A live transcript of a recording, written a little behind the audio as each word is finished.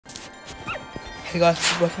Hey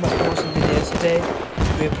guys, welcome back to an awesome video. Today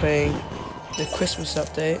we're playing the Christmas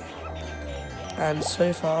update, and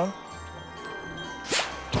so far,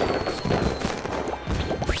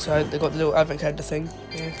 so they got the little advent calendar thing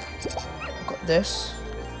here. I've got this,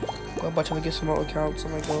 got a bunch of gifts from multiple accounts,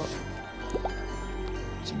 and I got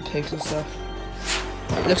some pigs and stuff.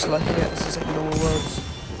 It looks like this is like normal worlds.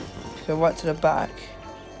 If you go right to the back,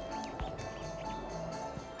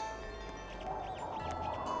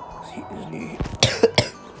 there's a new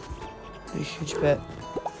huge bit.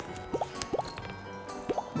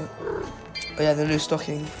 Oh yeah, the new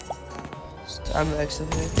stocking. Just the Amulet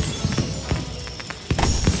stuff here.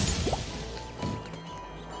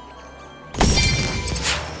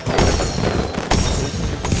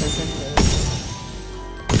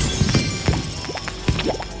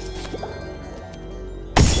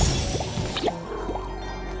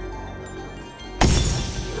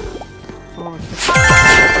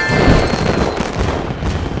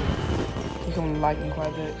 I think I'm lagging quite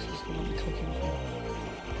a bit because it's not clicking for.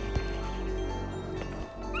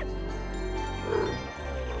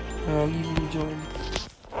 I'll leave you to join.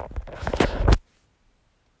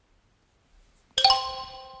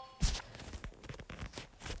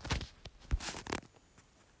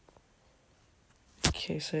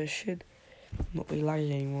 Okay, so it should not be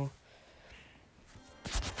lagging anymore.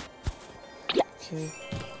 Okay,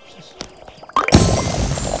 just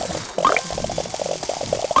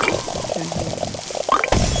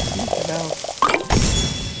now.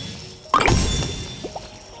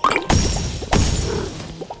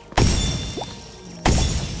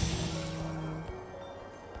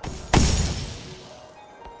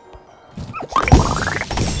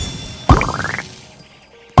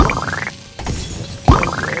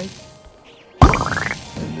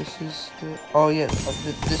 And this is the, oh yeah,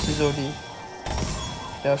 this is already,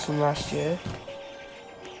 that was from last year.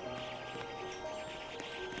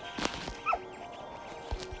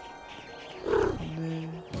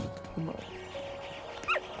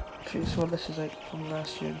 So this is like from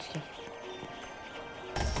last year and stuff.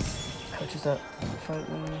 How much is that?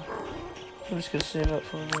 I'm just gonna save up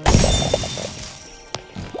for the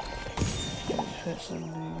pets and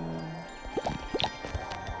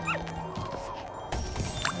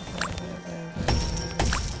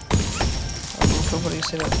I'll probably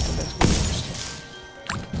save up for the next one.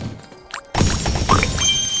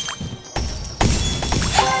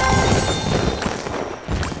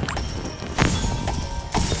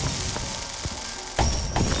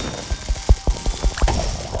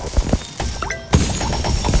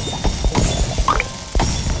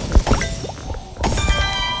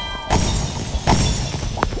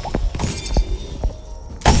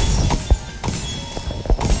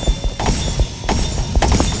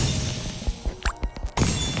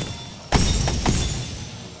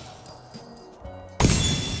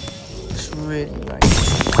 Really nice.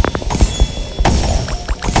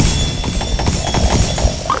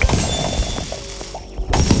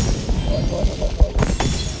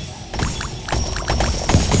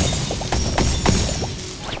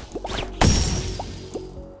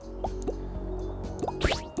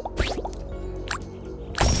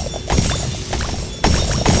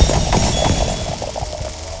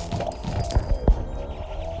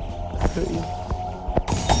 Pretty.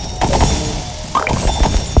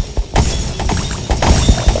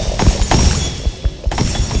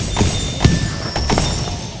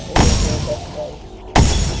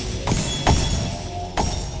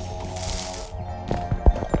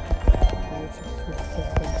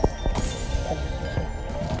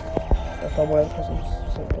 One of the presents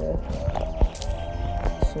sent there.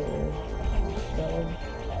 So that one.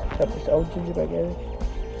 That's just old gingerbread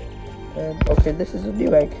egg. Okay, this is a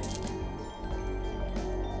new egg. So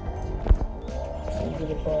I'm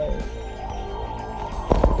gonna buy.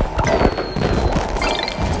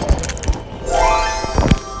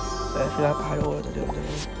 I feel like I had orders, I don't know.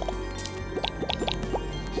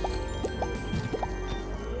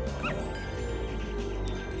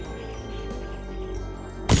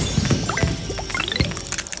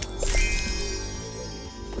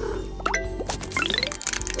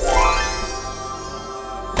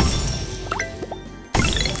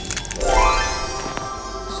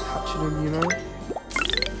 You know?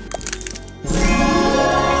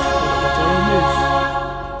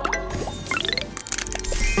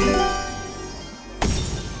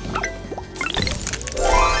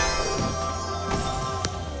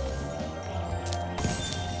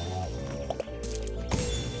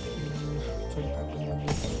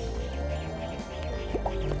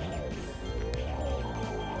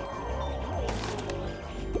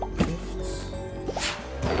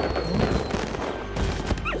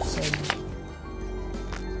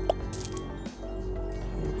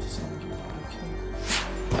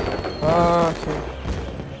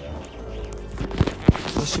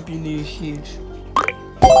 huge.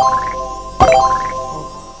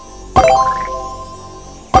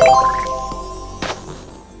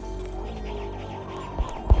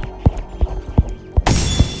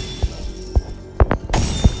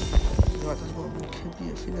 Right, that's what it could be.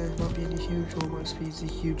 I think there might be any huge, or might be a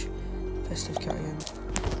huge festive cat again.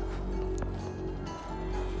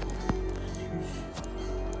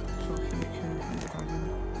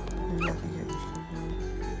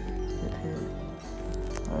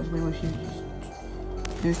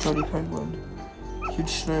 Huge Johnny Penguin, huge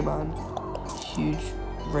snowman, huge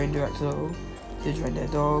reindeer axolotl, huge reindeer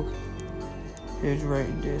dog, huge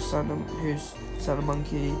reindeer Santa, huge Santa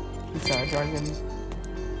monkey, huge Santa dragon.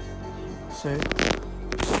 So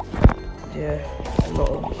yeah, a lot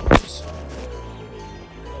of huge.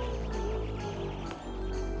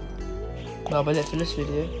 That'll be it for this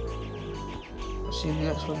video. I'll see you in the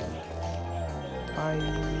next one. Bye.